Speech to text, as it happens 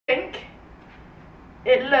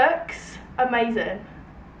It looks amazing.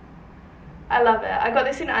 I love it. I got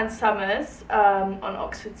this in Ann Summers on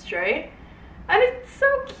Oxford Street, and it's so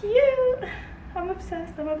cute. I'm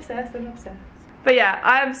obsessed, I'm obsessed, I'm obsessed. But yeah,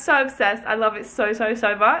 I am so obsessed. I love it so, so,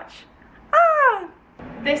 so much. Ah!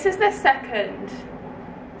 This is the second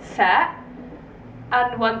set,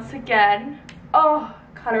 and once again, oh,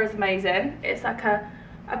 colour is amazing. It's like a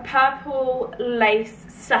purple lace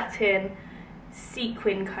satin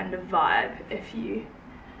sequin kind of vibe, if you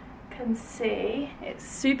can see. It's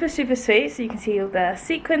super, super sweet, so you can see all the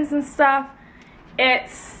sequins and stuff.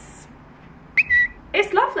 It's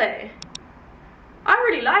lovely. I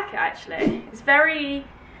really like it, actually. It's very,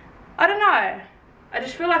 I don't know, I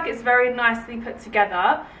just feel like it's very nicely put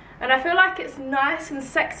together, and I feel like it's nice and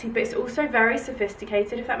sexy, but it's also very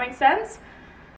sophisticated, if that makes sense.